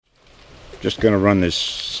Just going to run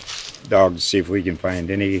this dog to see if we can find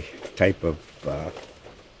any type of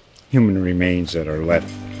human remains that are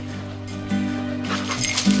left.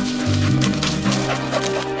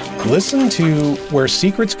 Listen to Where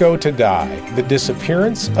Secrets Go to Die, The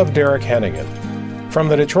Disappearance of Derek Hennigan. From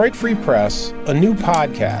the Detroit Free Press, a new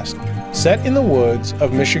podcast set in the woods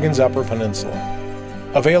of Michigan's Upper Peninsula.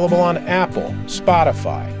 Available on Apple,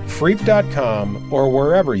 Spotify, Freep.com, or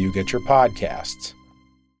wherever you get your podcasts.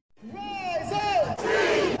 Rise up!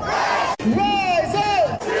 Free press! Rise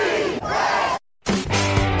up! Free press!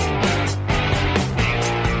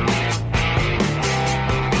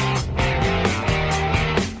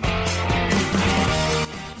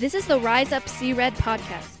 This is the Rise Up See Red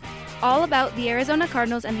podcast, all about the Arizona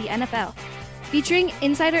Cardinals and the NFL, featuring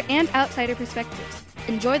insider and outsider perspectives.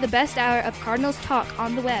 Enjoy the best hour of Cardinals talk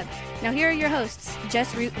on the web. Now here are your hosts,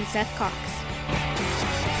 Jess Root and Seth Cox.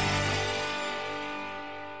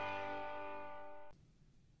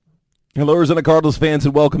 Hello, Arizona Cardinals fans,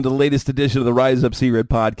 and welcome to the latest edition of the Rise Up See Red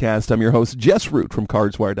podcast. I'm your host, Jess Root from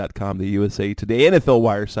CardsWire.com, the USA Today NFL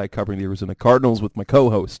Wire site covering the Arizona Cardinals, with my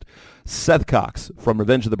co-host, Seth Cox from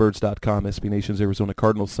RevengeOfTheBirds.com, SB Nation's Arizona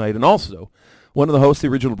Cardinals site, and also one of the hosts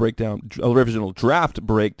of the original Draft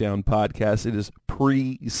Breakdown podcast. It is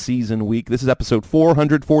preseason week. This is episode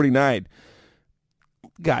 449.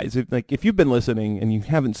 Guys, if you've been listening and you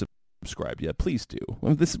haven't subscribed yet, please do.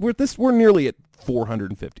 We're nearly at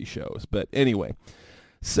 450 shows. But anyway,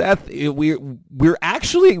 Seth, we're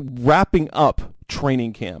actually wrapping up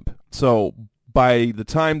training camp. So by the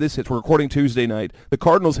time this hits, we're recording Tuesday night, the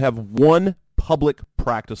Cardinals have one public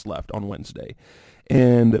practice left on Wednesday.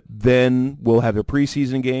 And then we'll have a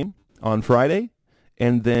preseason game on Friday,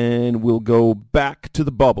 and then we'll go back to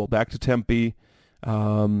the bubble, back to Tempe,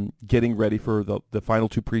 getting ready for the final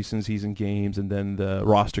two preseason games, and then the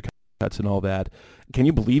roster cuts and all that. Can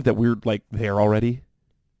you believe that we're there already?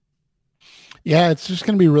 Yeah, it's just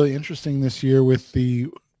going to be really interesting this year with the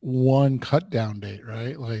one cut down date,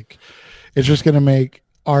 right? It's just going to make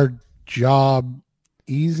our job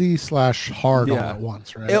easy / hard all at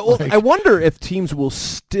once, right? I wonder if teams will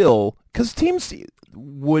still, because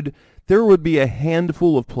there would be a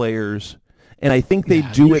handful of players, and I think they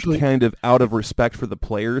do usually, it kind of out of respect for the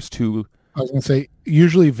players to. I was going to say,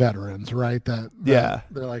 usually veterans, right? That they're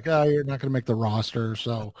like, oh, you're not going to make the roster,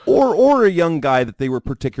 so. Or a young guy that they were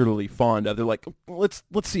particularly fond of. They're like, let's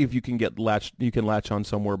see if you can latch on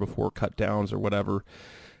somewhere before cut downs or whatever.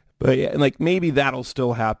 But yeah, and maybe that'll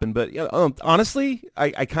still happen. But honestly,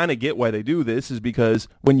 I kind of get why they do this, is because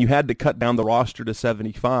when you had to cut down the roster to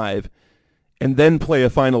 75 and then play a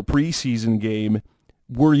final preseason game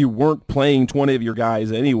where you weren't playing 20 of your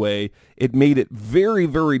guys anyway, it made it very,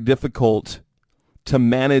 very difficult to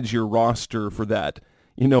manage your roster for that.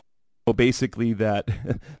 Basically that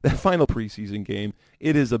final preseason game,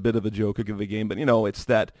 it is a bit of a joke of a game, but it's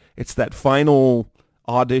that final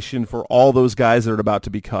audition for all those guys that are about to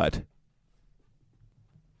be cut.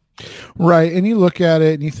 Right. And you look at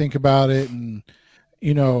it and you think about it, and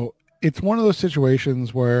it's one of those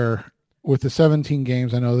situations where with the 17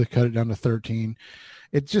 games, I know they cut it down to 13.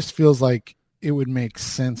 It just feels like it would make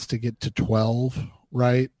sense to get to 12,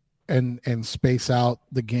 right? And space out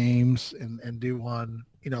the games and do one,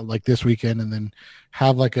 like this weekend, and then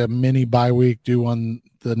have a mini bye week, do one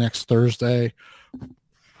the next Thursday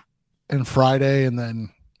and Friday, and then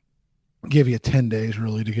give you 10 days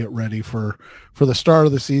really to get ready for the start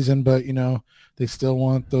of the season. But they still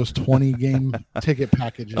want those 20 game ticket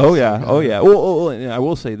packages. Oh yeah. Well, I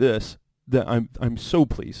will say this, that I'm so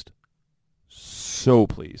pleased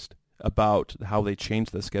about how they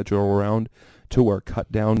changed the schedule around to where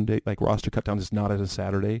cut down day, roster cut down, is not at a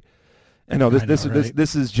Saturday. I know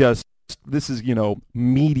this is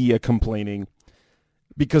media complaining,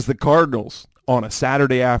 because the Cardinals on a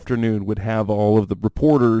Saturday afternoon would have all of the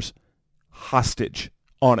reporters hostage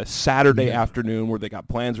on a Saturday afternoon where they got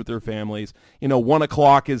plans with their families. 1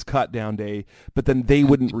 o'clock is cut down day, but then they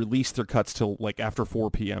wouldn't release their cuts till after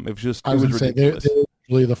 4 p.m. It was ridiculous. They're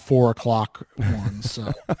usually the 4 o'clock ones.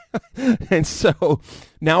 So. And so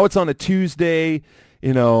now it's on a Tuesday.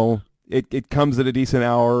 It comes at a decent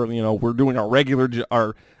hour. We're doing our regular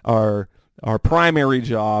our primary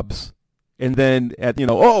jobs. And then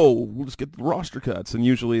we'll just get the roster cuts, and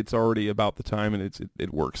usually it's already about the time, and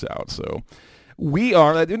it works out. So we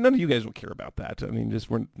are. None of you guys will care about that. I mean,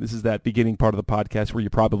 this is that beginning part of the podcast where you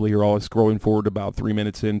probably are always scrolling forward about 3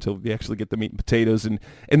 minutes in until you actually get the meat and potatoes, and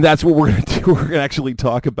that's what we're going to do. We're going to actually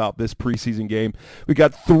talk about this preseason game. We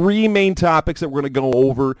got 3 main topics that we're going to go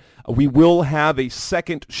over. We will have a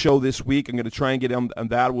second show this week. I'm going to try and get on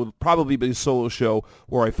that. It will probably be a solo show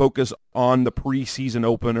where I focus on the preseason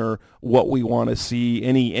opener, what we want to see,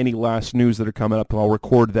 any last news that are coming up, and I'll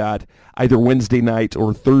record that either Wednesday night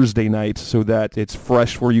or Thursday night so that it's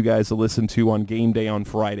fresh for you guys to listen to on game day on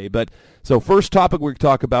Friday. But so first topic we're going to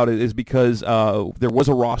talk about is because there was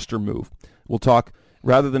a roster move. We'll talk,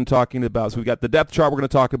 rather than talking about, so we've got the depth chart we're going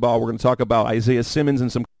to talk about Isaiah Simmons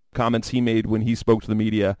and some comments he made when he spoke to the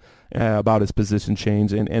media about his position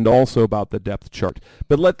change and also about the depth chart.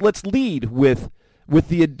 But let's lead with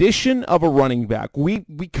the addition of a running back. We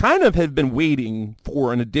kind of have been waiting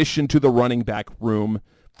for an addition to the running back room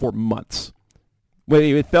for months.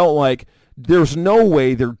 It felt like there's no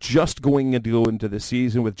way they're just going to go into the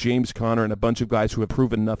season with James Conner and a bunch of guys who have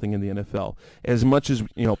proven nothing in the NFL. As much as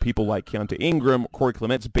people like Keontae Ingram, Corey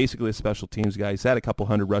Clement's basically a special teams guy. He's had a couple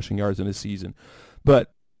hundred rushing yards in a season,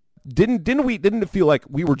 but didn't it feel like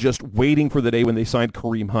we were just waiting for the day when they signed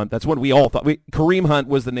Kareem Hunt? That's what we all thought. Kareem Hunt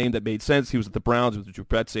was the name that made sense. He was at the Browns with Drew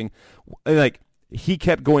Petzing. Like, he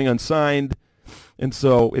kept going unsigned, and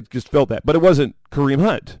so it just felt that. But it wasn't Kareem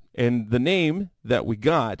Hunt. And the name that we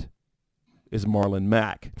got is Marlon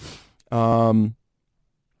Mack. How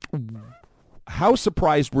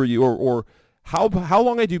surprised were you, or how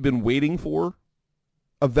long had you been waiting for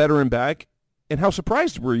a veteran back, and how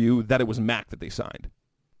surprised were you that it was Mack that they signed?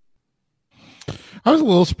 I was a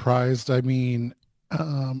little surprised. I mean,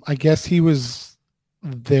 I guess he was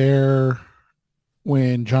there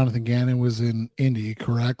when Jonathan Gannon was in Indy,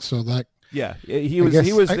 correct? So that he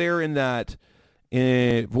was there in that.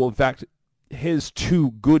 In fact, his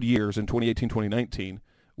two good years in 2018, 2019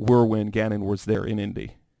 were when Gannon was there in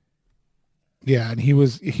Indy. Yeah, and he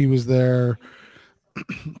was there.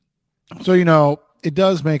 So it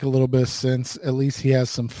does make a little bit of sense. At least he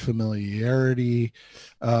has some familiarity.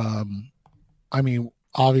 I mean,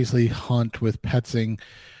 obviously Hunt with Petzing.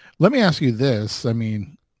 Let me ask you this. I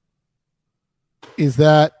mean, is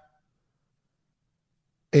that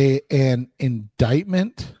an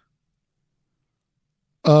indictment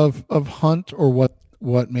of Hunt, or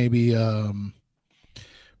what maybe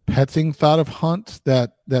Petzing thought of Hunt,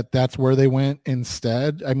 that's where they went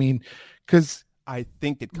instead? I mean, because I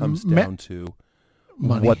think it comes down to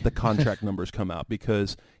money. What the contract numbers come out,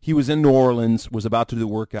 because he was in New Orleans, was about to do the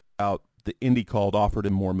workout. The Indy called, offered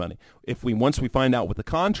him more money. Once we find out what the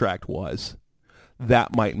contract was,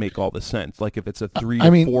 that might make all the sense. Like if it's a $3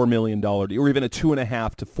 to $4 million deal, or even a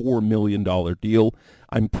 $2.5 to $4 million deal,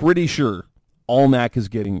 I'm pretty sure all Mack is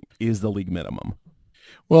getting is the league minimum.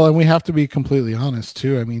 Well, and we have to be completely honest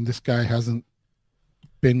too. I mean, this guy hasn't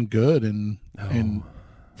been good in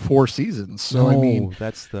 4 seasons. So I mean,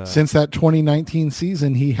 since that 2019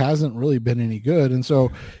 season, he hasn't really been any good, and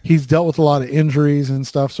so he's dealt with a lot of injuries and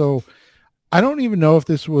stuff. So I don't even know if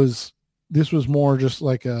this was more just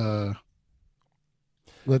like a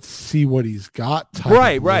let's see what he's got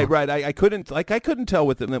type. Right. I couldn't tell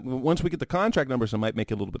with it. Once we get the contract numbers, it might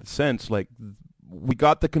make a little bit of sense. Like, we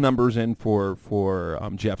got the numbers in for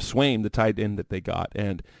Jeff Swain, the tight end that they got,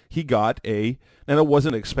 and he got and it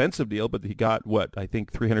wasn't an expensive deal, but he got I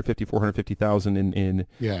think $350,000 in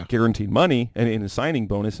guaranteed money and in a signing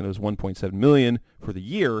bonus, and it was $1.7 million for the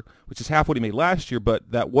year, which is half what he made last year.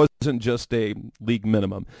 But that wasn't just a league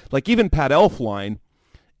minimum. Like even Pat Elflein,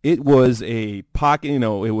 it was a pocket.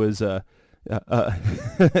 It was a. Now,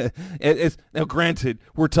 granted,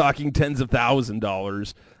 we're talking tens of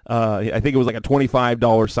 $1,000s. I think it was like a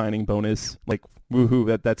 $25 signing bonus. Like,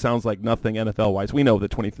 woohoo! That sounds like nothing NFL wise. We know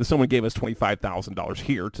that someone gave us $25,000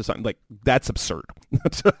 here to sign. Like, that's absurd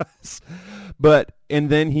to us. And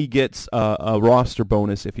then he gets a roster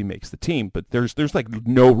bonus if he makes the team. But there's like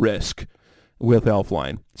no risk with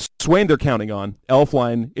Elflein. Swain they're counting on.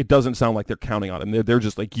 Elflein, it doesn't sound like they're counting on him. They're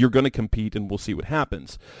just like, you're going to compete and we'll see what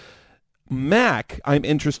happens. Mack, I'm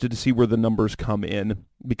interested to see where the numbers come in,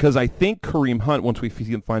 because I think Kareem Hunt, once we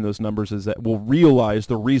can find those numbers, is that we'll realize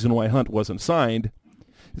the reason why Hunt wasn't signed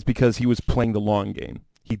is because he was playing the long game.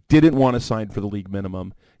 He didn't want to sign for the league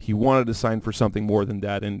minimum. He wanted to sign for something more than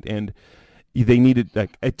that, and they needed,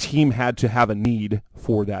 like, a team had to have a need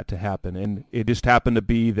for that to happen, and it just happened to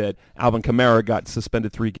be that Alvin Kamara got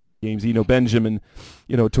suspended 3 games. Benjamin,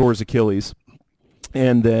 tore his Achilles,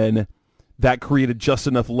 and then that created just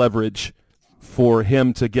enough leverage for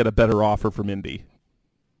him to get a better offer from Indy.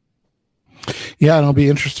 Yeah, and it'll be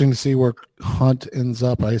interesting to see where Hunt ends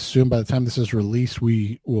up. I assume by the time this is released,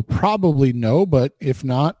 we will probably know, but if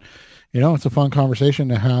not, it's a fun conversation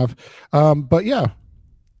to have. But yeah,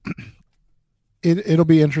 it'll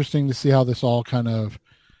be interesting to see how this all kind of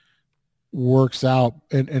works out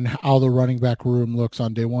and how the running back room looks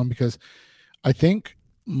on day one, because I think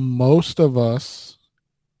most of us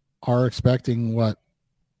are expecting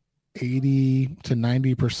 80 to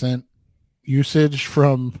 90% usage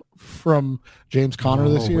from James Conner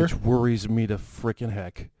this year. Which worries me to frickin'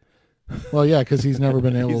 heck. Well, yeah, because he's never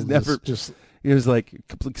been able to just. It was like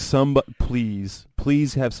somebody, please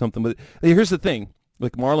have something. But here's the thing,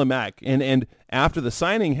 like Marlon Mack, and after the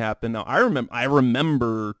signing happened, now I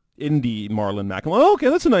remember Indy Marlon Mack. I'm like, oh, okay,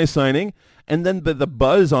 that's a nice signing. And then the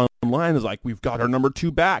buzz online is like, we've got our number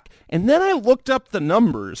 2 back. And then I looked up the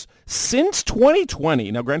numbers since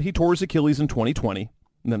 2020. Now, granted, he tore his Achilles in 2020,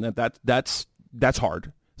 and then that's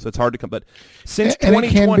hard. So it's hard to come. But since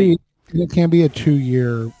 2020, it can be a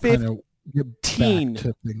 2-year kind of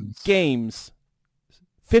 15 games.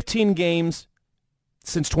 15 games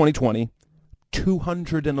since 2020,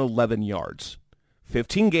 211 yards.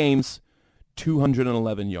 15 games,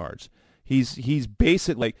 211 yards. He's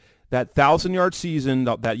basically like that 1,000-yard season,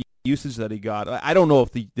 that usage that he got. I don't know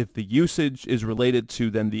if the usage is related to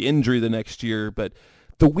then the injury the next year, but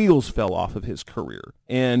the wheels fell off of his career.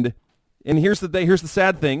 And here's the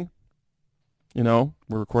sad thing. You know,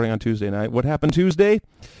 we're recording on Tuesday night. What happened Tuesday?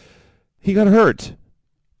 He got hurt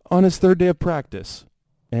on his 3rd day of practice,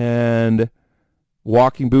 and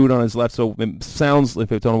walking boot on his left. So it sounds,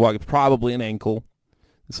 if it's on a walk, it's probably an ankle.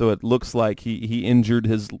 So it looks like he injured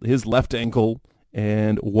his left ankle,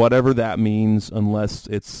 and whatever that means, unless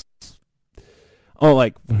it's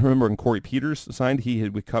like remember when Corey Peters signed, he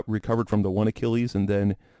had recovered from the one Achilles, and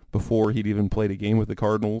then before he'd even played a game with the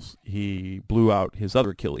Cardinals, he blew out his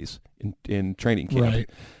other Achilles in training camp. Right.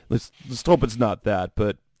 Let's hope it's not that,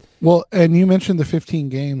 but. Well, and you mentioned the 15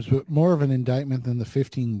 games, but more of an indictment than the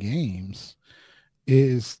 15 games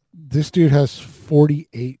is this dude has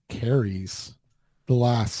 48 carries the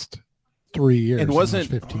last 3 years. It wasn't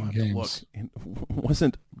 15 games. Look, it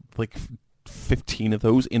wasn't like 15 of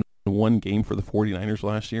those in one game for the 49ers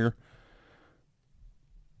last year.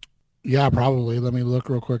 Yeah, probably. Let me look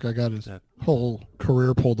real quick. I got his whole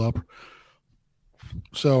career pulled up.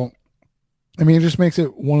 So, I mean, it just makes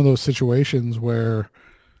it one of those situations where.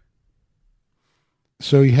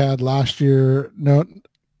 So he had last year, no,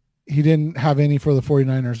 he didn't have any for the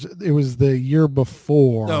 49ers. It was the year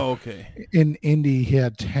before. Oh, okay. In Indy, he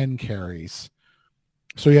had 10 carries.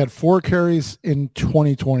 So he had 4 carries in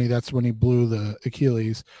 2020. That's when he blew the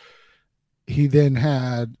Achilles.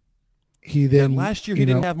 Last year he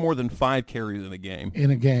didn't have more than 5 carries in a game.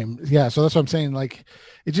 Yeah, so that's what I'm saying. Like,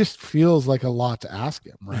 it just feels like a lot to ask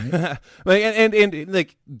him, right? and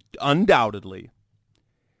like undoubtedly,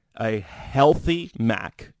 a healthy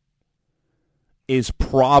Mack is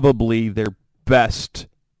probably their best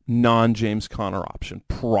non-James Conner option,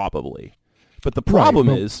 probably. But the problem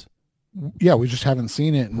is, yeah, we just haven't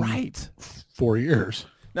seen it in 4 years.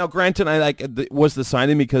 Now, granted, was the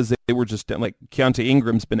signing because they were just like Keontae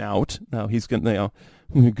Ingram's been out. Now he's going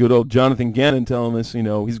good old Jonathan Gannon telling us,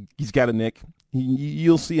 he's got a nick.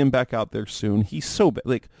 You'll see him back out there soon. He's so bad.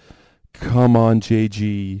 Like, come on,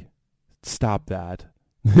 JG, stop that.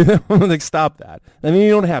 Like, stop that. I mean,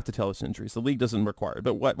 you don't have to tell us injuries. The league doesn't require it,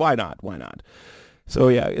 but why not? Why not? So,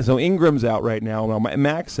 yeah, so Ingram's out right now.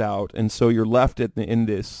 Mack's out, and so you're left in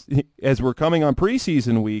this. As we're coming on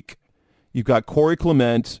preseason week, you've got Corey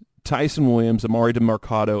Clement, Tyson Williams, Amari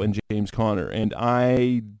DeMarcado, and James Conner. And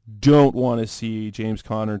I don't want to see James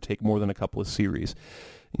Conner take more than a couple of series.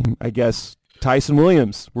 I guess Tyson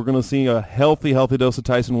Williams, we're going to see a healthy dose of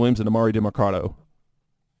Tyson Williams and Amari DeMarcado.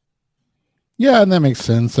 Yeah, and that makes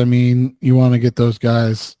sense. I mean, you want to get those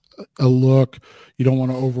guys a look. You don't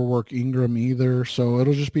want to overwork Ingram either. So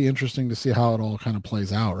it'll just be interesting to see how it all kind of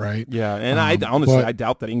plays out, right? Yeah, and I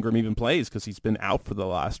doubt that Ingram even plays because he's been out for the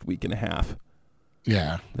last week and a half.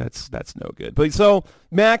 Yeah. That's no good. But so,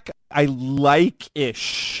 Mac, I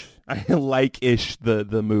like-ish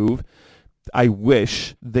the move. I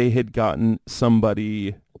wish they had gotten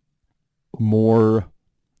somebody more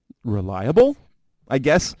reliable, I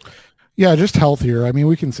guess. Yeah, just healthier. I mean,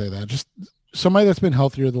 we can say that. Just somebody that's been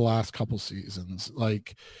healthier the last couple seasons.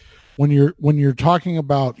 Like when you're talking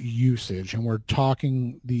about usage, and we're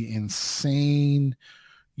talking the insane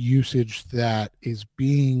usage that is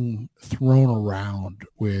being thrown around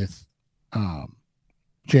with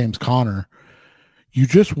James Conner, you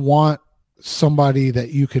just want somebody that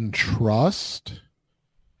you can trust,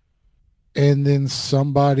 and then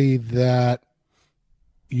somebody that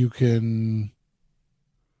you can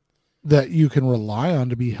rely on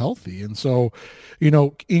to be healthy. And so,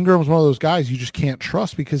 Ingram's one of those guys you just can't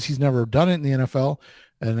trust because he's never done it in the NFL.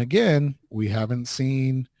 And again, we haven't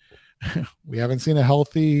seen a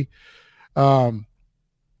healthy Marlon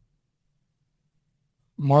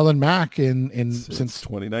Mack since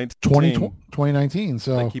 2019.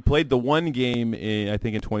 So like, he played the one game I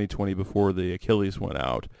think in 2020 before the Achilles went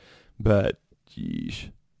out, but geez.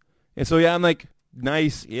 And so, yeah, I'm like,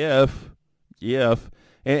 nice if.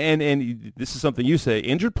 And this is something you say,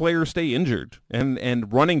 injured players stay injured.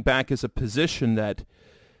 And running back is a position that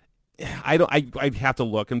I'd have to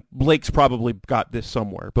look, and Blake's probably got this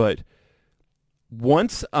somewhere, but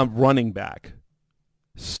once a running back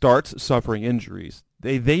starts suffering injuries,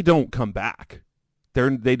 they don't come back.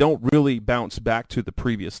 They don't really bounce back to the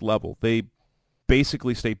previous level. They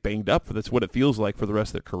basically stay banged up. That's what it feels like for the rest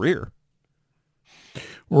of their career.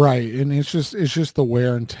 Right, and it's just the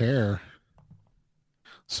wear and tear.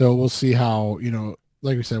 So we'll see how,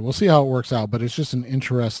 like we said, we'll see how it works out. But it's just an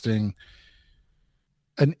interesting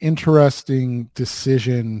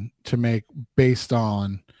decision to make based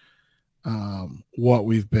on what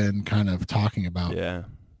we've been kind of talking about. Yeah.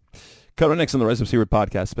 Coming next on the Rise Up C-Red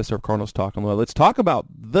podcast, Best of Cardinals Talk on the Web. Let's talk about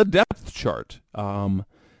the depth chart.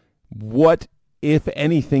 What, if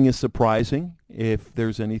anything, is surprising? If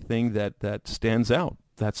there's anything that stands out,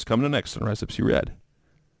 that's coming next on Rise Up C-Red.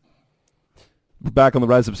 We're back on the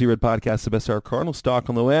Rise Up C-Red podcast, the Best of Cardinals Talk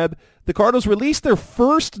on the Web. The Cardinals released their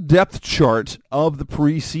first depth chart of the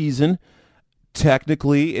preseason.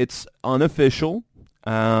 Technically, it's unofficial.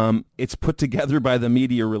 It's put together by the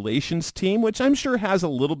media relations team, which I'm sure has a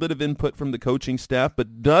little bit of input from the coaching staff,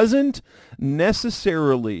 but doesn't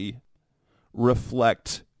necessarily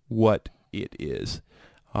reflect what it is.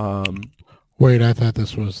 Wait, I thought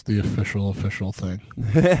this was the official thing.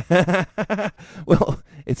 Well,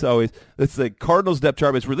 it's the Cardinals depth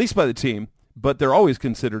chart. It's released by the team, but they're always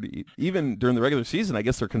considered, even during the regular season, I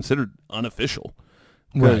guess they're considered unofficial.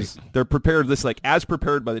 Because they're prepared, as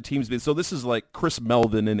prepared by the teams. So this is like Chris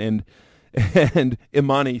Melvin and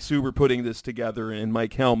Imani Suber putting this together, and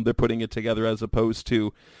Mike Helm, they're putting it together, as opposed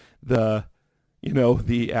to the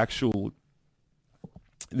actual,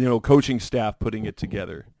 coaching staff putting it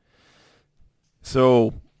together.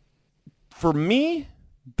 So for me,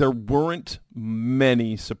 there weren't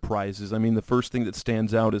many surprises. I mean, the first thing that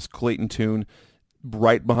stands out is Clayton Tune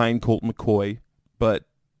right behind Colt McCoy, but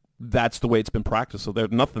that's the way it's been practiced. So there's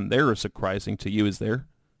nothing there surprising to you, is there?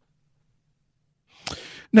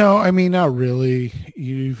 No, I mean, not really.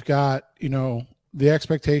 You've got, the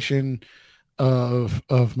expectation of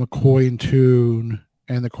McCoy and Tune,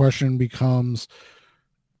 and the question becomes,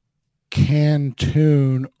 can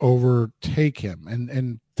Tune overtake him?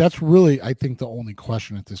 And that's really, I think, the only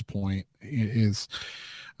question at this point is,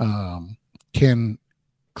 can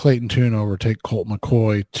Clayton Tune overtake Colt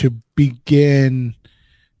McCoy to begin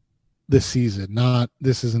the season?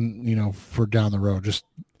 This isn't, for down the road, just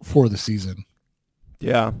for the season.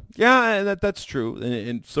 Yeah, that's true.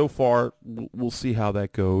 And so far, we'll see how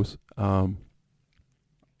that goes. What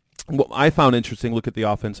I found interesting, look at the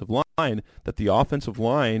offensive line, that the offensive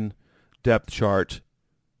line depth chart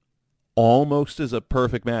almost is a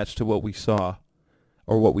perfect match to what we saw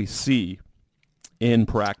or what we see in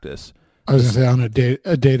practice. I was going to say, on a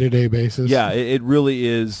day-to-day basis. Yeah, it really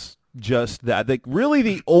is just that. Really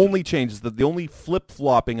the only changes, the only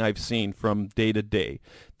flip-flopping I've seen from day to day.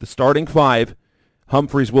 The starting five,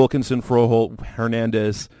 Humphreys, Wilkinson, Froholt,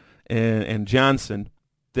 Hernandez, and Johnson.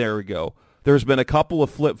 There we go. There's been a couple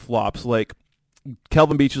of flip-flops, like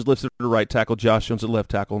Kelvin Beach is listed at right tackle, Josh Jones at left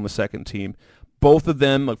tackle on the second team. Both of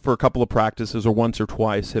them, for a couple of practices or once or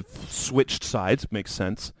twice, have switched sides. Makes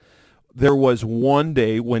sense. There was one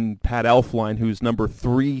day when Pat Elflein, who's number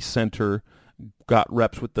 3 center, got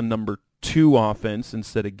reps with the number 2 offense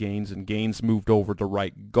instead of Gaines, and Gaines moved over to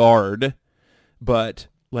right guard. But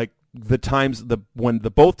both times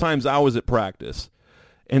I was at practice,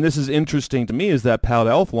 and this is interesting to me, is that Pat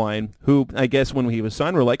Elflein, who I guess when he was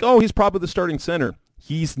signed, we're like, oh, he's probably the starting center.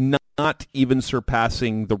 He's not even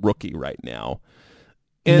surpassing the rookie right now.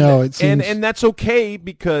 And, no, it seems... and that's okay,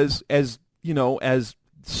 because as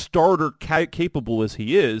starter capable as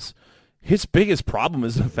he is, his biggest problem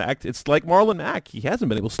is the fact it's like Marlon Mack. He hasn't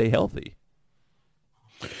been able to stay healthy.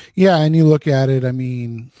 Yeah, and you look at it, I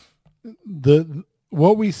mean,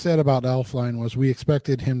 what we said about Elflein was we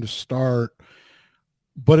expected him to start,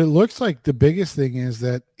 but it looks like the biggest thing is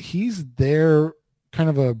that he's there kind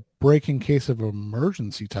of a break in case of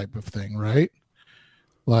emergency type of thing, right?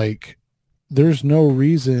 Like, there's no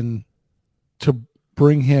reason to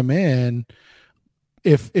bring him in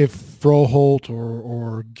if Froholt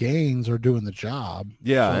or Gaines are doing the job.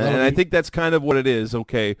 Yeah, so I think that's kind of what it is.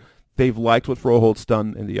 Okay, they've liked what Froholt's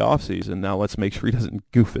done in the offseason. Now let's make sure he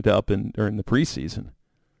doesn't goof it up during the preseason.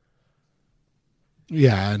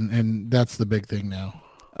 Yeah, and that's the big thing now.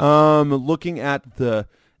 Looking at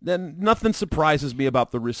then nothing surprises me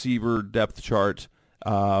about the receiver depth chart,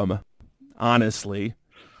 honestly,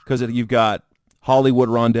 because you've got Hollywood,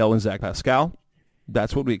 Rondell, and Zach Pascal.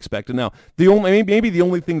 That's what we expected. Now, maybe the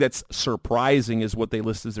only thing that's surprising is what they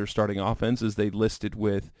list as their starting offense is they listed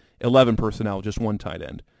with 11 personnel, just one tight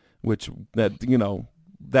end, which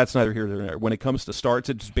that's neither here nor there. When it comes to starts,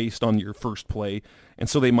 it's based on your first play, and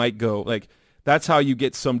so they might go like that's how you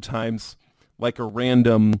get sometimes like a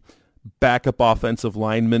random backup offensive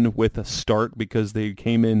lineman with a start because they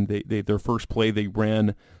came in their first play they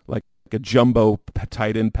ran like a jumbo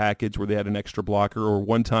tight end package where they had an extra blocker. Or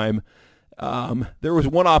one time there was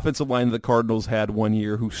one offensive line the Cardinals had one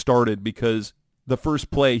year who started because the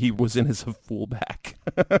first play he was in as a fullback.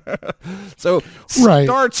 So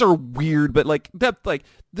starts are weird, but like that, like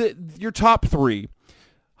your top three,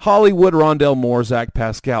 Hollywood, Rondell Moore, Zach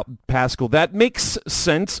Pascal, that makes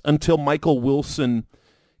sense until Michael Wilson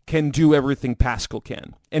can do everything Pascal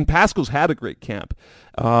can. And Pascal's had a great camp.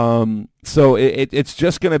 So it's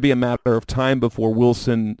just going to be a matter of time before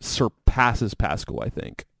Wilson surpasses Pascal, I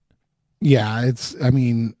think. Yeah,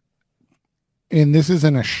 and this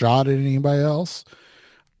isn't a shot at anybody else,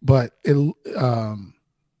 but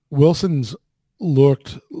Wilson's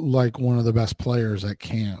looked like one of the best players at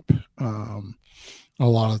camp a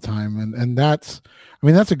lot of the time. And that's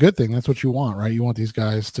a good thing. That's what you want, right? You want these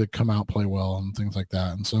guys to come out, play well and things like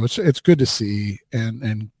that. And so it's good to see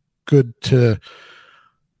and good to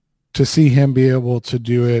see him be able to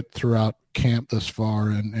do it throughout camp this far.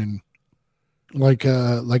 And like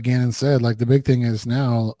Gannon said, like the big thing is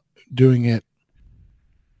now doing it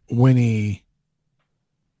when he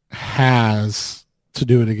has to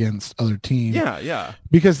do it against other teams. Yeah.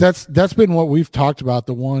 Because that's been what we've talked about.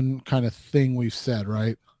 The one kind of thing we've said,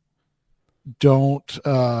 right? Don't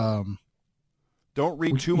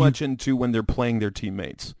read too much into when they're playing their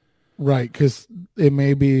teammates. Right, because it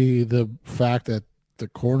may be the fact that the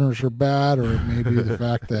corners are bad, or it may be the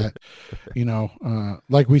fact that,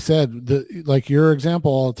 like we said, like your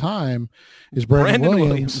example all the time is Brandon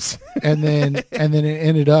Williams. and then it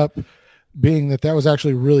ended up being that was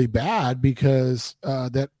actually really bad because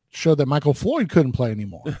that showed that Michael Floyd couldn't play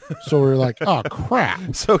anymore. So we're like, oh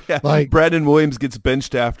crap. So yeah, like Brandon Williams gets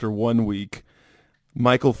benched after 1 week.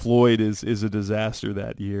 Michael Floyd is a disaster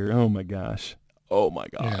that year. Oh my gosh.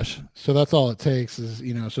 Yeah. So that's all it takes is,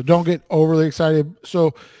 so don't get overly excited.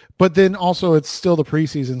 So, but then also it's still the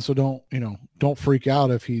preseason. So don't freak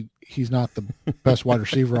out if he's not the best wide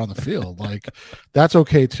receiver on the field. Like that's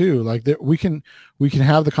okay too. Like we can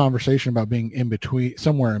have the conversation about being in between,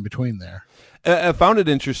 somewhere in between there. I found it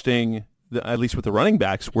interesting, at least with the running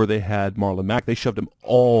backs, where they had Marlon Mack. They shoved him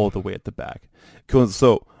all the way at the back.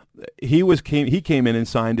 So he came in and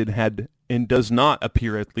signed and does not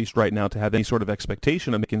appear, at least right now, to have any sort of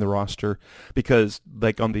expectation of making the roster because,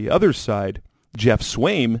 like on the other side, Jeff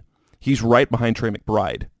Swaim, he's right behind Trey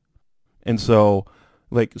McBride. And so,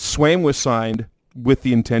 like, Swaim was signed with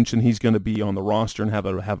the intention he's going to be on the roster and have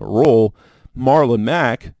a role. Marlon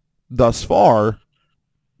Mack, thus far,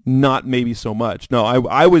 not maybe so much. No,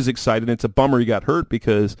 I was excited. It's a bummer he got hurt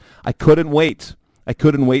because I couldn't wait. I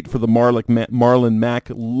couldn't wait for the Marlon Mack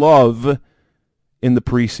love in the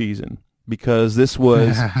preseason because this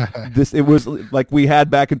was it was like we had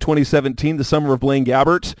back in 2017, the summer of Blaine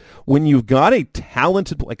Gabbert, when you've got a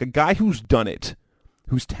talented, like a guy who's done it,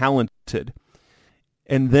 who's talented,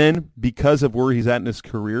 and then because of where he's at in his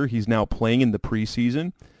career, he's now playing in the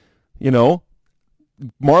preseason.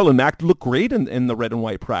 Marlon Mack looked great in the red and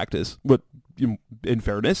white practice, but in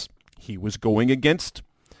fairness, he was going against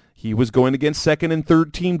second and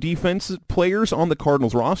third team defense players on the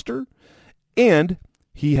Cardinals roster, and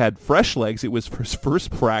he had fresh legs. It was his first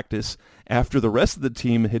practice after the rest of the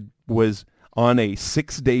team was on a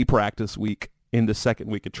 6-day practice week in the second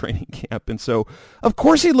week of training camp. And so, of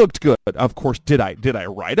course, he looked good. Of course, did I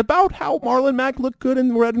write about how Marlon Mack looked good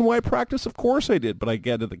in red and white practice? Of course I did, but I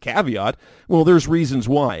get to the caveat. Well, there's reasons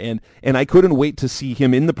why, and I couldn't wait to see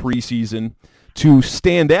him in the preseason to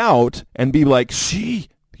stand out and be like, see,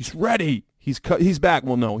 he's ready. He's back.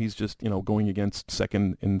 Well, no, he's just going against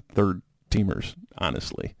second and third teamers,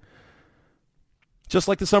 honestly. Just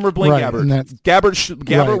like the summer of Blaine Gabbert.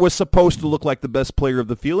 Gabbert was supposed to look like the best player of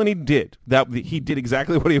the field, and he did. He did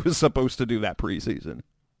exactly what he was supposed to do that preseason.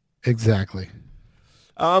 Exactly.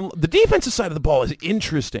 The defensive side of the ball is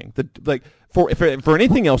interesting. For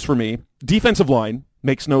anything else for me, defensive line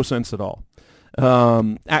makes no sense at all.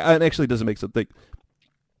 It actually doesn't make sense.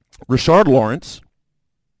 Rashard Lawrence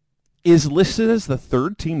is listed as the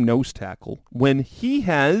third-team nose tackle when he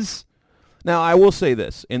has... Now, I will say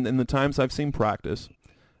this. In the times I've seen practice,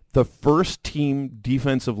 the first-team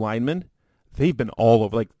defensive linemen, they've been all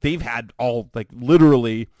over. Like, they've had all, like,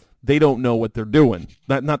 literally, they don't know what they're doing.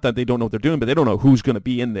 Not that they don't know what they're doing, but they don't know who's going to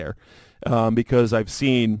be in there. Because I've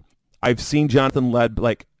seen I've seen Jonathan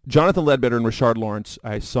Ledbetter and Rashard Lawrence.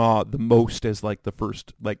 I saw the most as like the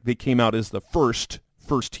first, like they came out as the first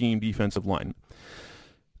team defensive line.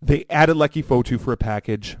 They added Lecky Fotu for a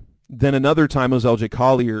package. Then another time it was LJ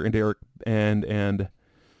Collier and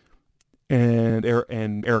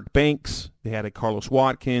Eric Banks. They had a Carlos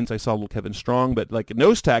Watkins. I saw a little Kevin Strong, but like a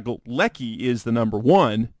nose tackle, Lecky is the number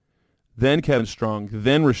one. Then Kevin Strong,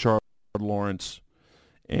 then Rashard Lawrence.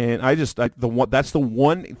 And that's the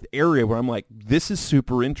one area where I'm like, this is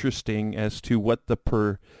super interesting as to what the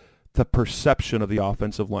perception of the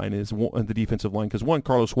offensive line is, and the defensive line. Because one,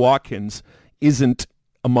 Carlos Watkins isn't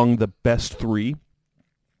among the best three,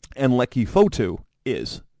 and Lecky Fotu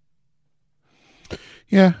is.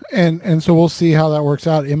 Yeah, and so we'll see how that works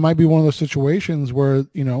out. It might be one of those situations where,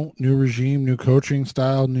 new regime, new coaching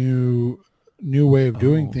style, new way of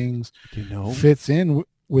doing things fits in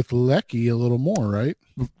with Lecky a little more, right?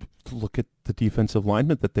 Look at the defensive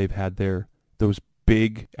linemen that they've had there, those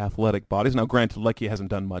big athletic bodies. Now, granted, Lecky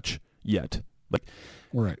hasn't done much yet,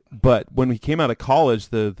 right. But when he came out of college,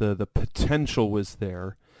 the potential was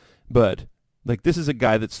there. But like, this is a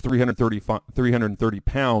guy that's 330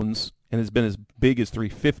 pounds and has been as big as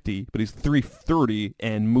 350, but he's 330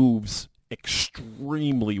 and moves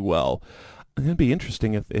extremely well. And it'd be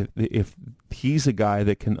interesting if he's a guy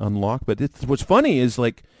that can unlock. But what's funny is,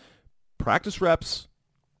 like, practice reps,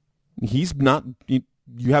 he's not. You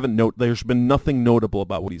haven't there's been nothing notable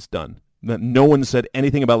about what he's done. No one said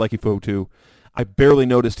anything about Lecky Fotu. I barely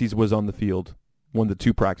noticed he was on the field one of the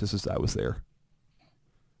two practices I was there.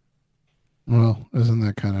 Well, isn't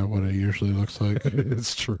that kind of what it usually looks like?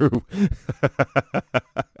 It's true.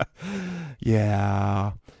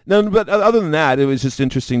 Yeah. No, but other than that, it was just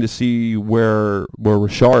interesting to see where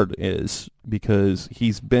Rashard is, because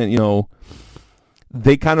he's been,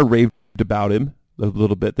 they kind of raved about him a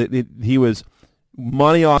little bit. He was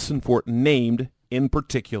Monty Austin named in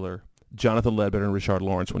particular Jonathan Ledbetter and Rashard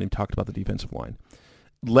Lawrence when he talked about the defensive line.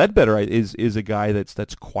 Ledbetter is a guy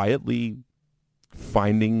that's quietly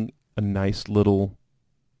finding a nice little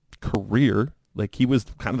career. Like, he was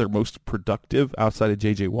kind of their most productive outside of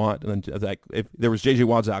J.J. Watt. And then, like, if there was J.J.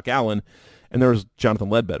 Watt, Zach Allen, and there was Jonathan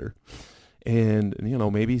Ledbetter. And,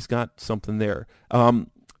 maybe he's got something there.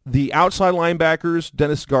 The outside linebackers,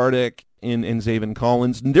 Dennis Gardeck and Zaven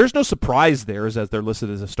Collins, there's no surprise there as they're listed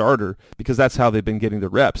as a starter, because that's how they've been getting the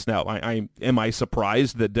reps. Now, am I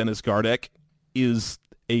surprised that Dennis Gardeck is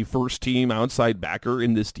a first-team outside backer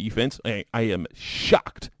in this defense? I am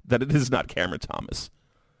shocked that it is not Cameron Thomas.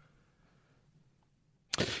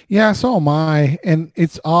 Yeah, so am I. And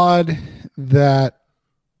it's odd that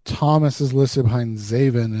Thomas is listed behind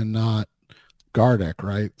Zaven and not Gardeck,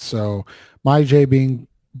 right? So my J being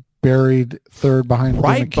buried third behind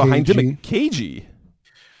behind Jim KG.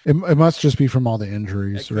 It must just be from all the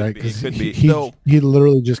injuries, right? It could be. He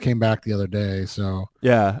literally just came back the other day. So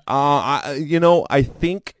yeah, I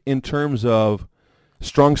think in terms of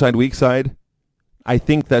strong side, weak side, I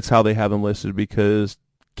think that's how they have him listed, because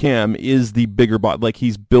Cam is the bigger body. Like,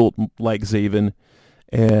 he's built like Zaven,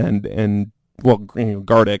 and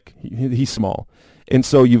Gardeck, he's small, and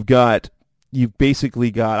so you've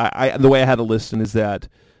basically got. The way I had it listed is that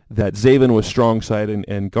Zaven was strong side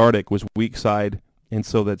and Gardeck was weak side, and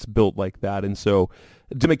so that's built like that. And so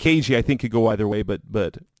Dimakaji, I think, could go either way,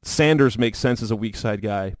 but Sanders makes sense as a weak side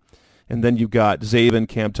guy, and then you've got Zaven,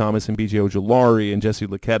 Cam Thomas, and B.J. Ojulari and Jesse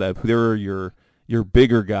Luketa, who are your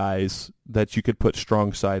bigger guys that you could put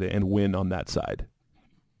strong side and win on that side.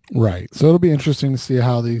 Right. So it'll be interesting to see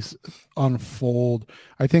how these unfold.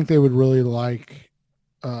 I think they would really like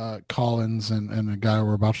Collins and a guy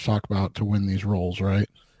we're about to talk about to win these roles, right?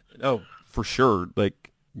 Oh, for sure.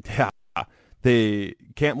 Like, yeah,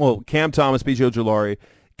 Cam Thomas, B.J. Ojulari.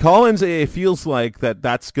 Collins, it feels like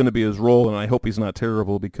that's going to be his role, and I hope he's not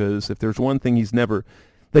terrible, because if there's one thing he's never...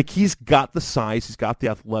 Like, he's got the size, he's got the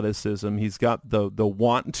athleticism, he's got the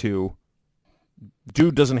want to.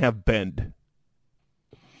 Dude doesn't have bend.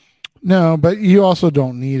 No, but you also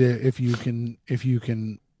don't need it if you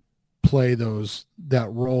can play that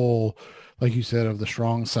role, like you said, of the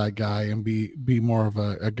strong side guy, and be more of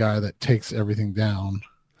a guy that takes everything down.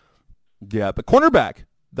 Yeah, but cornerback,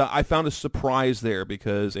 I found a surprise there,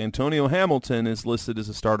 because Antonio Hamilton is listed as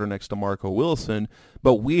a starter next to Marco Wilson,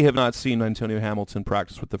 but we have not seen Antonio Hamilton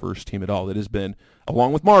practice with the first team at all. It has been,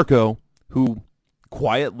 along with Marco, who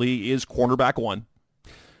quietly is cornerback one,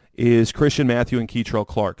 is Christian Matthew and Keitrell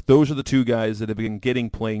Clark. Those are the two guys that have been getting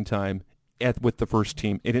playing time with the first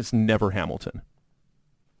team. It is never Hamilton.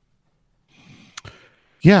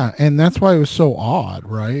 Yeah, and that's why it was so odd,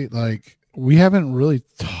 right? Like, we haven't really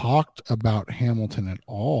talked about Hamilton at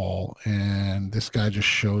all, and this guy just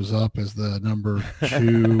shows up as the number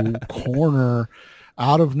 2 corner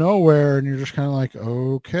out of nowhere, and you're just kind of like,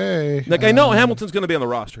 okay. Like, I know Hamilton's going to be on the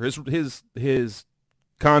roster. His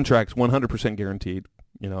contract's 100% guaranteed.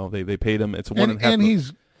 You know, they paid him. It's and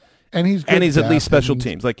he's at least special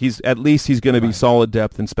teams. Like, he's going to be solid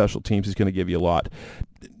depth in special teams. He's going to give you a lot.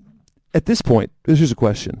 At this point, this is a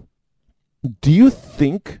question. Do you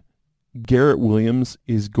think Garrett Williams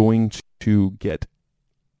is going to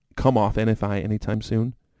come off NFI anytime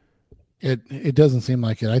soon? It doesn't seem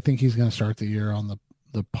like it. I think he's going to start the year on the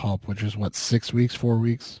PUP, which is what, 6 weeks, 4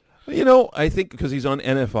 weeks? You know, I think because he's on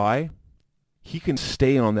NFI, he can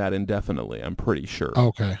stay on that indefinitely, I'm pretty sure.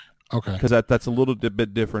 Okay. Because that's a little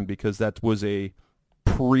bit different, because that was a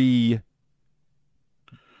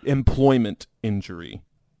pre-employment injury.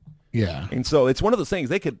 Yeah. And so it's one of those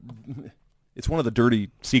things it's one of the dirty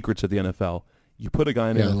secrets of the NFL. You put a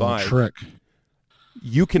guy in NFI, trick.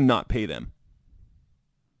 You cannot pay them.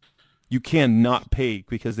 You cannot pay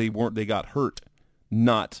because they got hurt,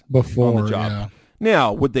 not before on the job. Yeah.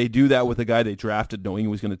 Now, would they do that with a guy they drafted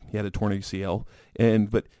knowing he had a torn ACL?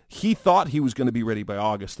 But he thought he was going to be ready by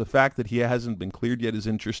August. The fact that he hasn't been cleared yet is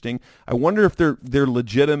interesting. I wonder if they're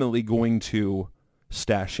legitimately going to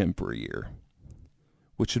stash him for a year,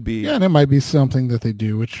 which would be... Yeah, and it might be something that they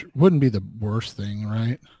do, which wouldn't be the worst thing,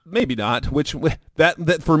 right? Maybe not, which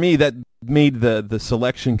that for me, that made the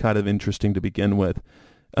selection kind of interesting to begin with.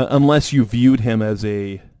 Unless you viewed him as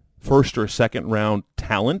a first or second round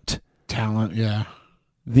talent. Yeah.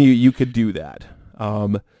 You could do that.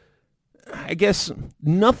 I guess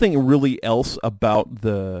nothing really else about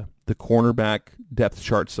the cornerback depth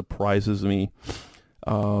chart surprises me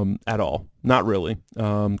at all. Not really.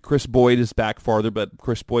 Chris Boyd is back farther, but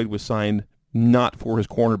Chris Boyd was signed not for his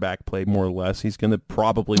cornerback play, more or less. He's going to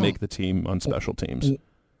probably make the team on special teams.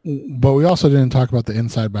 But we also didn't talk about the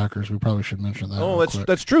inside backers. We probably should mention that. Oh,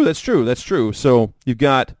 that's true. So you've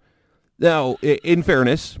got, now, in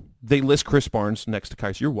fairness, they list Chris Barnes next to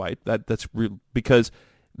Kaiser White. That's real, because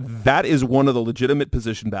that is one of the legitimate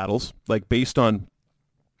position battles, like based on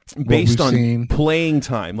playing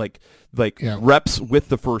time, like reps with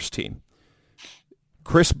the first team.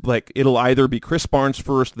 It'll either be Chris Barnes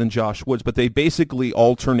first, then Josh Woods, but they basically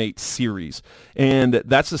alternate series. And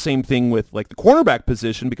that's the same thing with like the cornerback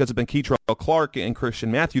position, because of Benketrell Clark and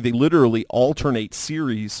Christian Matthew. They literally alternate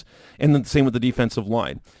series, and then the same with the defensive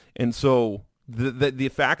line. And so the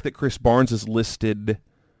fact that Chris Barnes is listed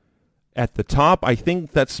at the top, I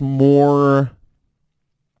think that's more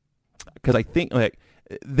because I think like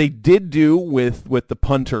they did do with the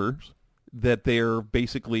punters, that they're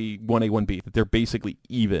basically 1A, 1B, that they're basically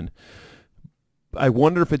even. I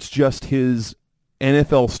wonder if it's just his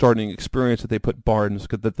NFL starting experience that they put Barnes,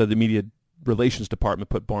 that the media relations department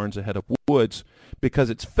put Barnes ahead of Woods, because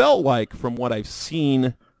it's felt like, from what I've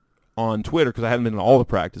seen on Twitter, because I haven't been in all the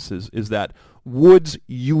practices, is that Woods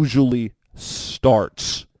usually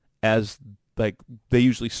starts as, like, they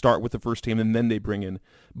usually start with the first team and then they bring in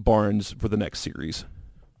Barnes for the next series.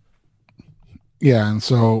 Yeah, and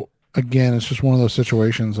so again, it's just one of those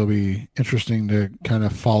situations that'll be interesting to kind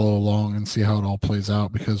of follow along and see how it all plays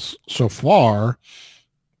out, because so far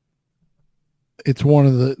it's one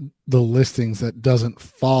of the listings that doesn't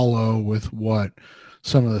follow with what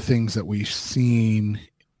some of the things that we've seen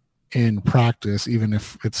in practice, even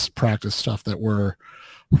if it's practice stuff that we're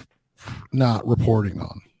not reporting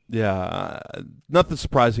on. Yeah, nothing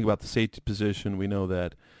surprising about the safety position. We know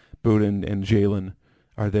that Bowden and Jalen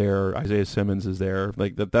are there. Isaiah Simmons is there.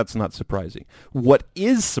 Like that's not surprising. What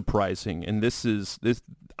is surprising, and this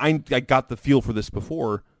I got the feel for this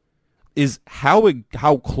before, is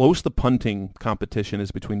how close the punting competition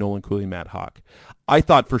is between Nolan Cooley and Matt Haack. I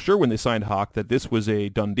thought for sure when they signed Haack that this was a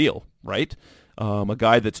done deal, right? A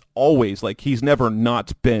guy that's always, like, he's never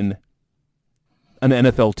not been an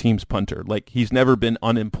NFL team's punter. Like, he's never been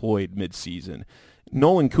unemployed midseason.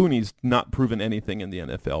 Nolan Cooney's not proven anything in the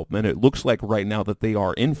NFL, and it looks like right now that they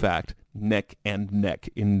are, in fact, neck and neck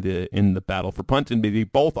in the battle for punt, and maybe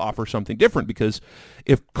both offer something different, because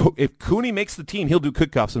if Cooney makes the team, he'll do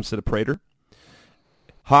kickoffs instead of Prater.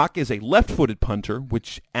 Haack is a left-footed punter,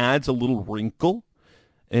 which adds a little wrinkle,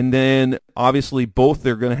 and then obviously both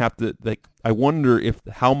they're going to have to, like, I wonder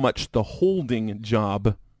how much the holding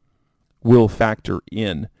job will factor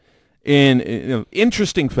in. And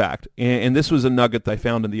interesting fact, and this was a nugget that I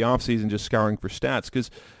found in the offseason just scouring for stats, because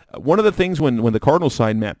one of the things when the Cardinals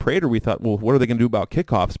signed Matt Prater, we thought, well, what are they going to do about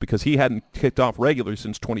kickoffs, because he hadn't kicked off regular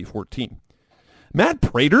since 2014. Matt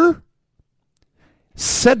Prater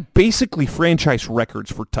set basically franchise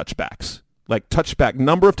records for touchbacks like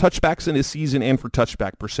number of touchbacks in his season and for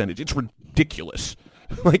touchback percentage. It's ridiculous.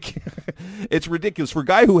 Like, it's ridiculous for a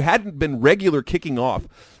guy who hadn't been regular kicking off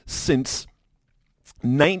since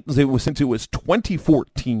it was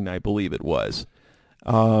 2014, I believe it was.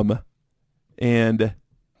 And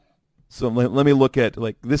so let me look at,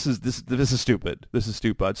 like, this is stupid. This is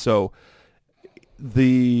stupid. So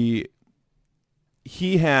he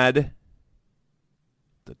had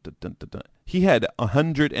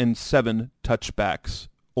 107 touchbacks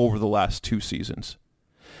over the last 2 seasons.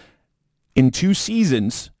 In 2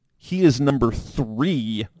 seasons, he is number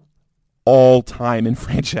 3 all time in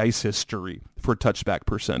franchise history for touchback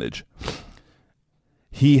percentage.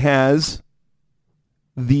 He has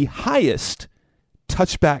the highest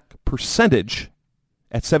touchback percentage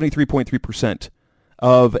at 73.3%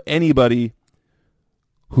 of anybody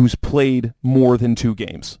who's played more than 2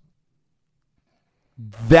 games.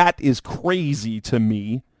 That is crazy to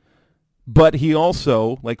me. But he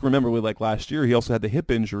also, like, remember with, like, last year, he also had the hip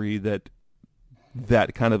injury that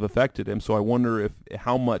kind of affected him. So I wonder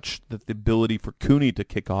how much the ability for Cooney to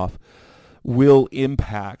kick off will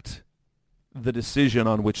impact the decision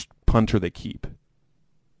on which punter they keep.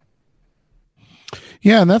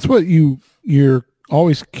 Yeah, and that's what you're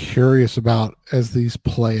always curious about as these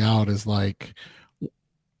play out, is like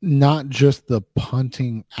not just the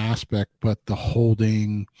punting aspect, but the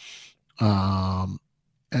holding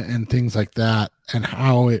and things like that, and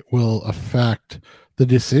how it will affect the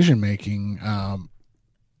decision making.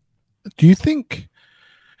 Do you think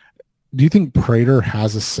Prater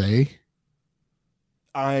has a say?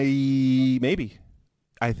 I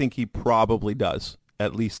think he probably does,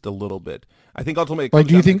 at least a little bit. I think ultimately, like,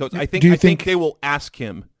 do you think they will ask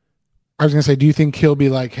him? I was gonna say, do you think he'll be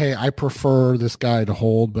like, "Hey, I prefer this guy to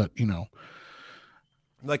hold," but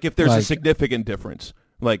like if there's a significant difference,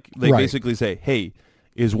 like they basically say, "Hey,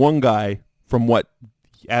 is one guy from what,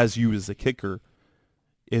 as you as a kicker,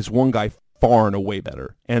 is one guy far and away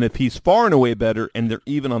better?" And if he's far and away better and they're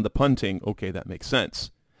even on the punting, okay, that makes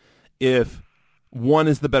sense. If one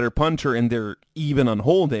is the better punter and they're even on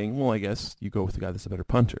holding, well, I guess you go with the guy that's a better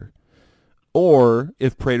punter. Or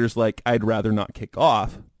if Prater's like, "I'd rather not kick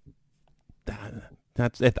off,"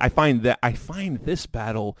 that's it. I find this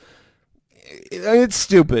battle, it's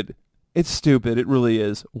stupid. It's stupid. It really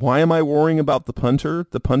is. Why am I worrying about the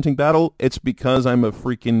punting battle? It's because I'm a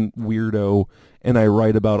freaking weirdo and I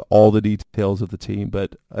write about all the details of the team.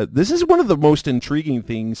 But this is one of the most intriguing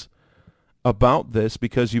things about this,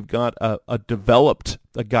 because you've got a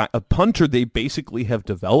punter they basically have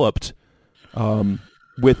developed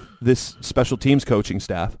with this special teams coaching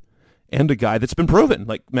staff, and a guy that's been proven,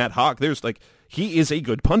 like Matt Hawk. He is a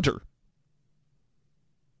good punter.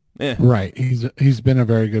 Right. He's been a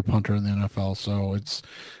very good punter in the NFL. So it's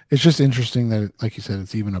just interesting that, like you said,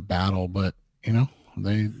 it's even a battle, but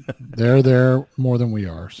they're there more than we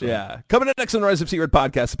are. So. Yeah. Coming up next on the Rise of C-Red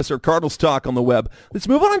podcast, Mr. Cardinals talk on the web. Let's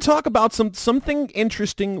move on and talk about something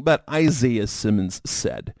interesting that Isaiah Simmons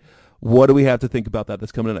said. What do we have to think about that?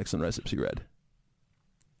 That's coming up next on Rise of C-Red.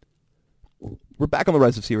 We're back on the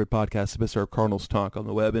Rise of C-Red podcast, Mr. Cardinals talk on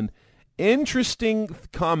the web, and interesting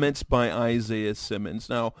comments by Isaiah Simmons.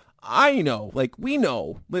 Now,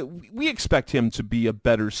 we expect him to be a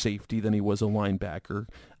better safety than he was a linebacker.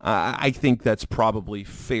 I think that's probably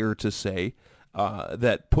fair to say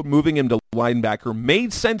that moving him to linebacker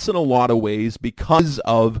made sense in a lot of ways because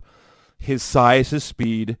of his size, his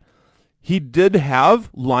speed. He did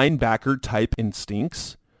have linebacker-type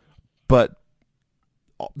instincts, but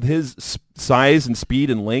his size and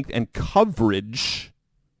speed and length and coverage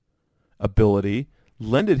ability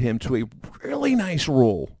lended him to a really nice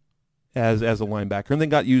role as a linebacker, and then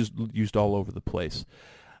got used all over the place.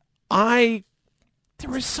 There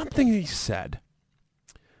was something he said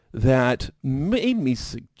that made me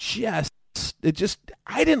suggest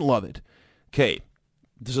I didn't love it. Okay,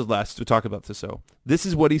 this is last to talk about this. So this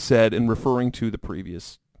is what he said in referring to the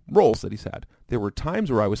previous roles that he's had. There were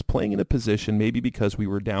times where I was playing in a position, maybe because we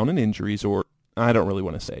were down in injuries, or I don't really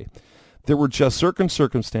want to say. There were just certain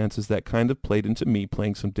circumstances that kind of played into me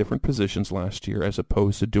playing some different positions last year as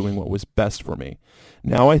opposed to doing what was best for me.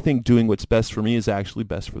 Now I think doing what's best for me is actually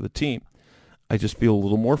best for the team. I just feel a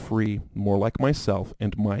little more free, more like myself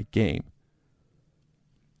and my game.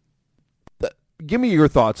 Give me your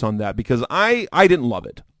thoughts on that, because I didn't love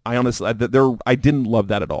it. I honestly, I didn't love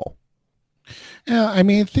that at all. Yeah, I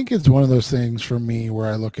mean, I think it's one of those things for me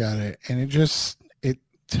where I look at it and it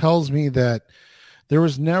tells me that there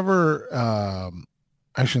was never,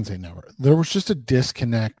 I shouldn't say never, there was just a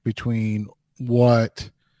disconnect between what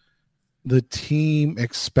the team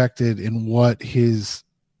expected and what his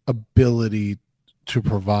ability to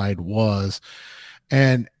provide was.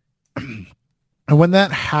 And when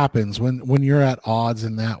that happens, when you're at odds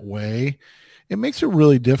in that way, it makes it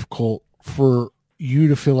really difficult for you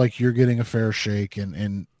to feel like you're getting a fair shake,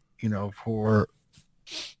 and for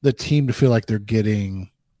the team to feel like they're getting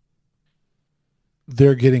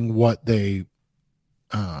what they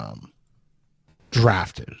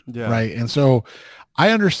drafted, right? And so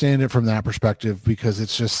I understand it from that perspective, because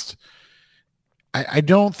it's just I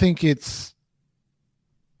don't think it's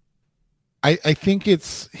I think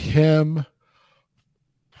it's him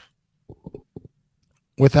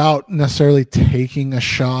without necessarily taking a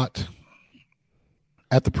shot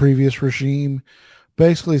at the previous regime,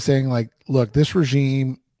 basically saying like, look, this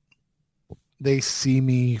regime, they see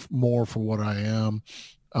me more for what I am,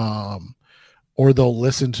 or they'll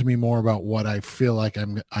listen to me more about what I feel like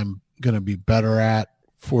I'm going to be better at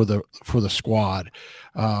for the squad.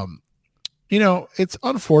 It's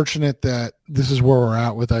unfortunate that this is where we're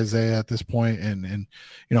at with Isaiah at this point, and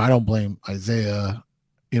I don't blame Isaiah.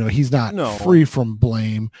 He's not free from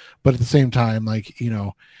blame, but at the same time,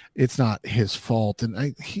 it's not his fault. And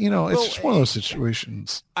it's just one of those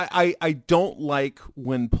situations. I don't like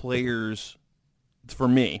when players, for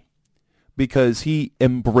me, because he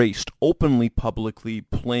embraced openly, publicly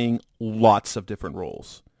playing lots of different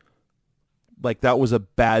roles. Like that was a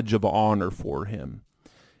badge of honor for him.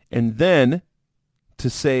 And then to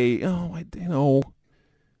say, I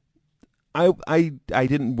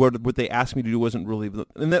didn't, what they asked me to do wasn't really,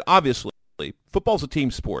 and then obviously football's a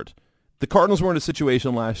team sport. The Cardinals were in a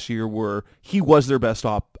situation last year where he was their best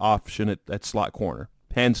option at slot corner,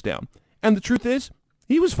 hands down. And the truth is,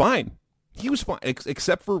 he was fine. He was fine,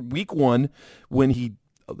 except for week 1 when he,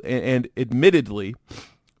 and admittedly,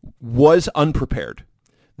 was unprepared.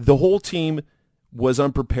 The whole team was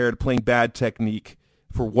unprepared, playing bad technique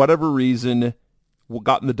for whatever reason.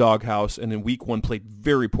 Got in the doghouse, and in week 1 played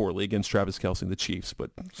very poorly against Travis Kelce and the Chiefs,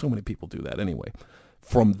 but so many people do that anyway.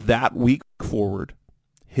 From that week forward,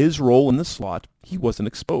 his role in the slot, he wasn't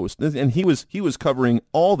exposed, and he was covering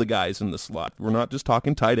all the guys in the slot. We're not just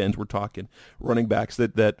talking tight ends; we're talking running backs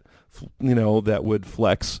that would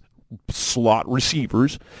flex slot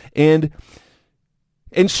receivers, and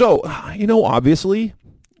so obviously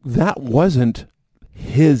that wasn't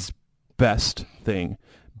his best thing.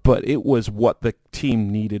 But it was what the team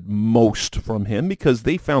needed most from him, because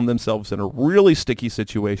they found themselves in a really sticky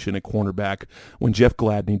situation at cornerback when Jeff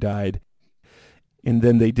Gladney died. And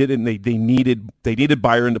then they needed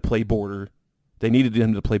Byron to play border. They needed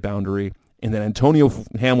him to play boundary. And then Antonio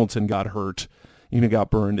Hamilton got hurt, got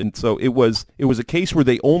burned. And so it was a case where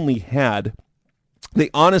they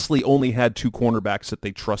honestly only had 2 cornerbacks that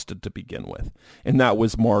they trusted to begin with. And that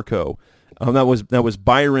was Marco. That was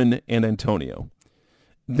Byron and Antonio.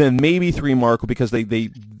 Then maybe 3 Marco, because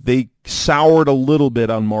they soured a little bit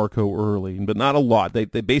on Marco early, but not a lot. They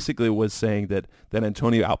basically was saying that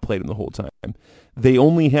Antonio outplayed him the whole time. They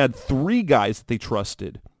only had 3 guys that they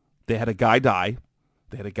trusted. They had a guy die,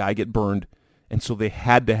 they had a guy get burned, and so they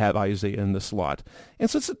had to have Isaiah in the slot. And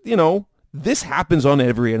so this happens on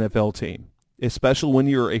every NFL team, especially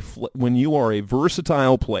when you are a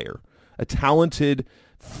versatile player, a talented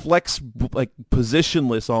flex, like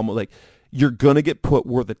positionless almost like. You're going to get put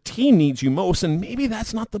where the team needs you most, and maybe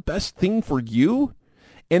that's not the best thing for you.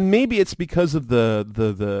 And maybe it's because of the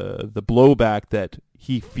blowback that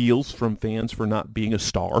he feels from fans for not being a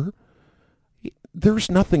star. There's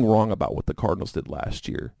nothing wrong about what the Cardinals did last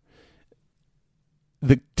year.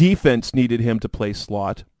 The defense needed him to play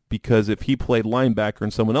slot, because if he played linebacker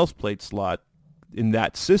and someone else played slot in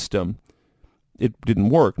that system, it didn't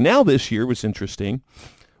work. Now this year was interesting.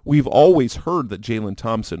 We've always heard that Jalen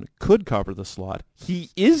Thompson could cover the slot. He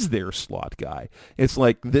is their slot guy. It's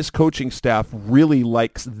like this coaching staff really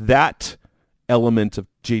likes that element of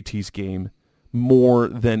JT's game more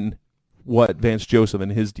than what Vance Joseph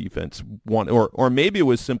and his defense want. Or maybe it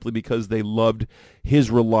was simply because they loved his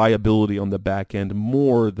reliability on the back end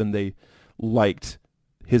more than they liked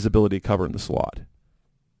his ability to cover in the slot.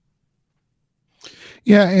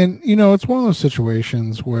 Yeah, and, it's one of those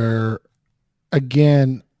situations where,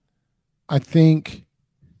 again, I think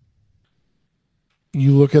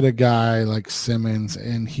you look at a guy like Simmons,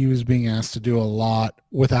 and he was being asked to do a lot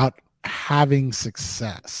without having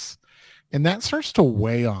success. And that starts to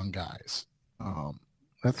weigh on guys.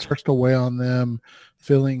 That starts to weigh on them,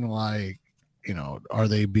 feeling like, are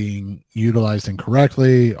they being utilized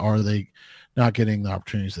incorrectly? Are they not getting the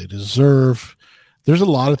opportunities they deserve? There's a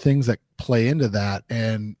lot of things that play into that.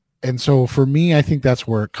 And so for me, I think that's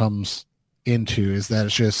where it comes into, is that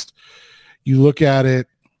it's just, you look at it,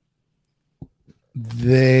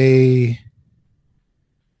 they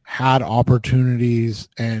had opportunities,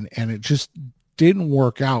 and it just didn't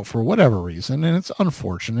work out for whatever reason, and it's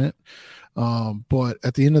unfortunate. But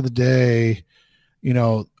at the end of the day,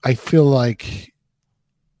 I feel like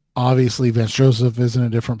obviously Vance Joseph is in a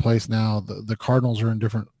different place now. The Cardinals are in a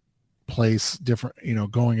different place, different,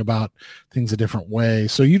 going about things a different way.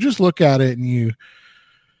 So you just look at it and you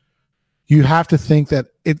have to think that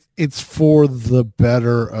it's for the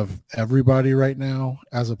better of everybody right now,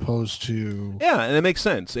 as opposed to... Yeah, and it makes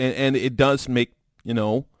sense. And it does make,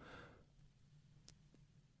 playing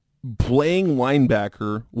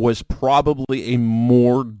linebacker was probably a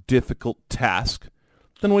more difficult task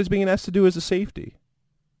than what he's being asked to do as a safety.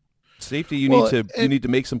 Safety, you need to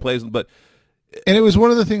make some plays, but... And it was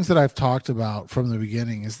one of the things that I've talked about from the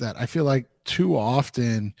beginning, is that I feel like too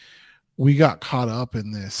often we got caught up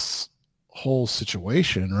in this whole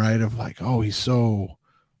situation, right? Of like, oh, he's so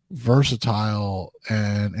versatile.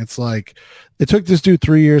 And it's like, it took this dude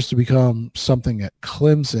 3 years to become something at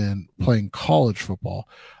Clemson playing college football.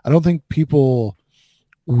 I don't think people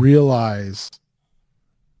realize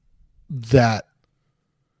that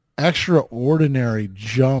extraordinary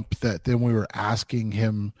jump that then we were asking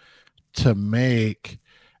him to make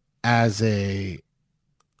as an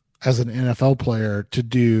NFL player, to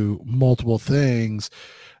do multiple things.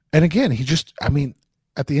 And again, at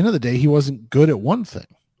the end of the day, he wasn't good at one thing,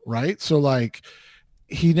 right? So like,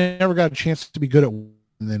 he never got a chance to be good at one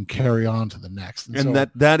and then carry on to the next. And so,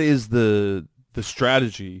 that is the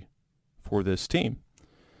strategy for this team.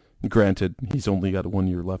 Granted, he's only got 1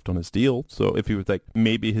 year left on his deal, so if he was like,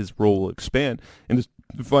 maybe his role will expand. And it's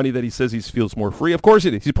funny that he says he feels more free. Of course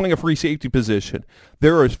it is. He's playing a free safety position.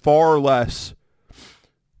 There's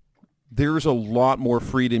a lot more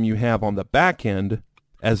freedom you have on the back end,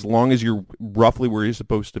 as long as you're roughly where you're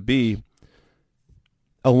supposed to be.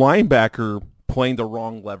 A linebacker playing the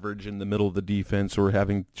wrong leverage in the middle of the defense, or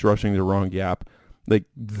rushing the wrong gap, like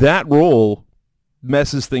that role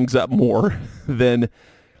messes things up more than...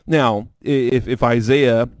 Now, if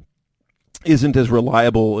Isaiah isn't as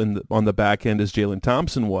reliable on the back end as Jalen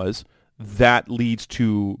Thompson was, that leads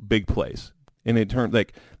to big plays. And it turned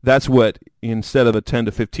that's what, instead of a 10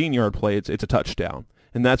 to 15 yard play, it's a touchdown.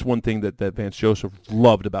 And that's one thing that Vance Joseph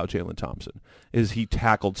loved about Jalen Thompson, is he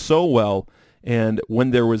tackled so well. And when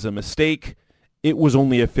there was a mistake, it was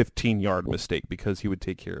only a 15-yard mistake, because he would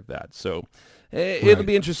take care of that. So it'll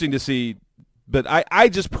be interesting to see. But I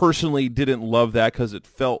just personally didn't love that, because it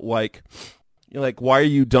felt like, why are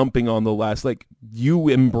you dumping on the last? Like, you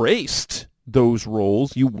embraced those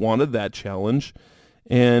roles. You wanted that challenge.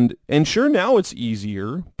 And sure, now it's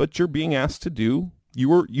easier, but you're being asked to do,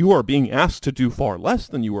 you are being asked to do far less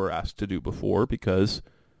than you were asked to do before, because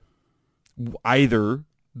either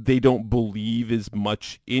they don't believe as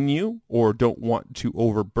much in you, or don't want to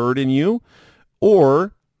overburden you,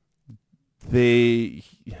 or they,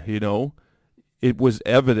 it was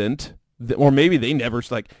evident that, or maybe they never,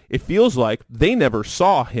 it feels like they never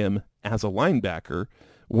saw him as a linebacker,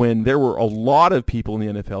 when there were a lot of people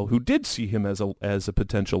in the NFL who did see him as a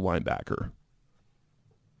potential linebacker.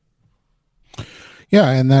 Yeah,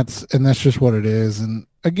 and that's just what it is. And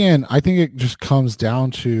again, I think it just comes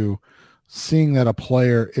down to seeing that a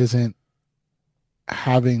player isn't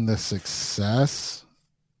having the success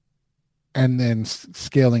and then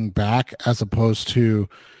scaling back, as opposed to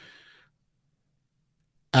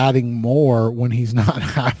adding more when he's not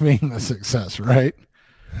having the success, right?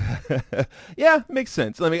 Yeah, makes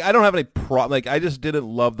sense. I mean, I don't have any I just didn't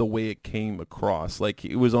love the way it came across. Like,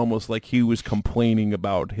 it was almost like he was complaining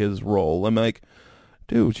about his role. I'm like,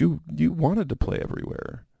 dude, you wanted to play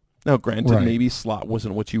everywhere. Now, granted, right, maybe slot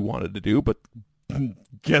wasn't what you wanted to do, but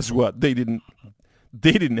guess what? They didn't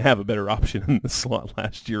have a better option in the slot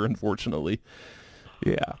last year, unfortunately.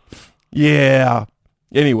 Yeah.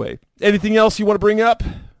 Anyway, anything else you want to bring up?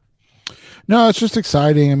 No, it's just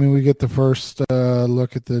exciting. I mean, we get the first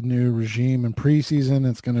look at the new regime in preseason.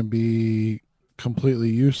 It's going to be completely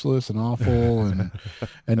useless and awful and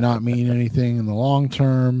not mean anything in the long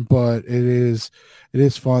term, but it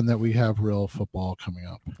is fun that we have real football coming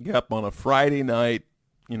up. Yep, on a Friday night,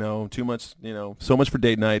 so much for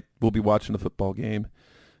date night. We'll be watching the football game.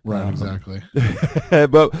 Right, exactly.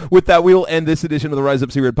 But with that, we will end this edition of the Rise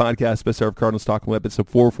Up C-Red podcast, Best Hour of Cardinals Talking Web, episode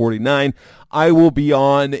 449. I will be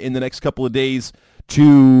on in the next couple of days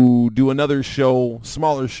to do another show,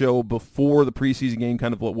 smaller show, before the preseason game,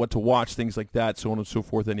 kind of what to watch, things like that, so on and so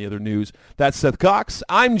forth, any other news. That's Seth Cox.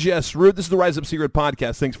 I'm Jess Root. This is the Rise Up C-Red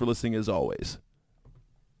podcast. Thanks for listening, as always.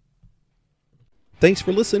 Thanks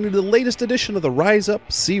for listening to the latest edition of the Rise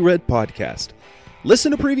Up C-Red podcast.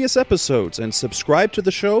 Listen to previous episodes and subscribe to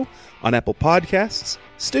the show on Apple Podcasts,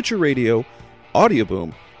 Stitcher Radio,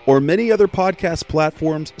 Audioboom, or many other podcast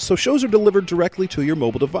platforms so shows are delivered directly to your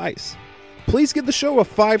mobile device. Please give the show a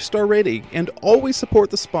 5-star rating and always support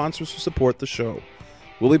the sponsors who support the show.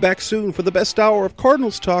 We'll be back soon for the best hour of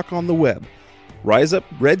Cardinals talk on the web. Rise up,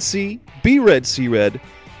 Red Sea, be Red, See Red,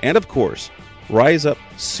 and of course, Rise up,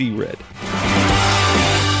 See Red.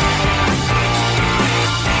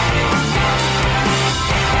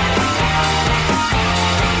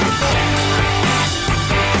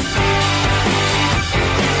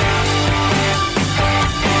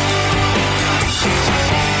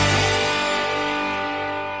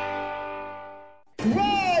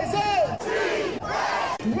 Rise up!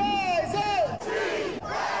 Rise up!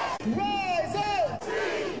 Rise up!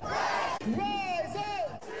 Rise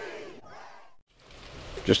up!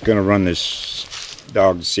 Just going to run this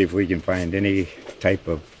dog to see if we can find any type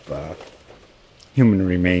of human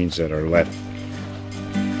remains that are left.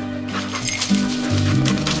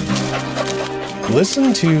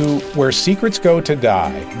 Listen to Where Secrets Go to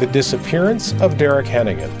Die, The Disappearance of Derek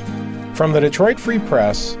Hennigan. From the Detroit Free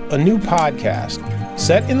Press, a new podcast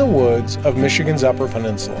set in the woods of Michigan's Upper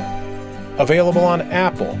Peninsula. Available on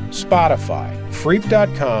Apple, Spotify,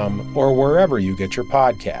 Freep.com, or wherever you get your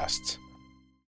podcasts.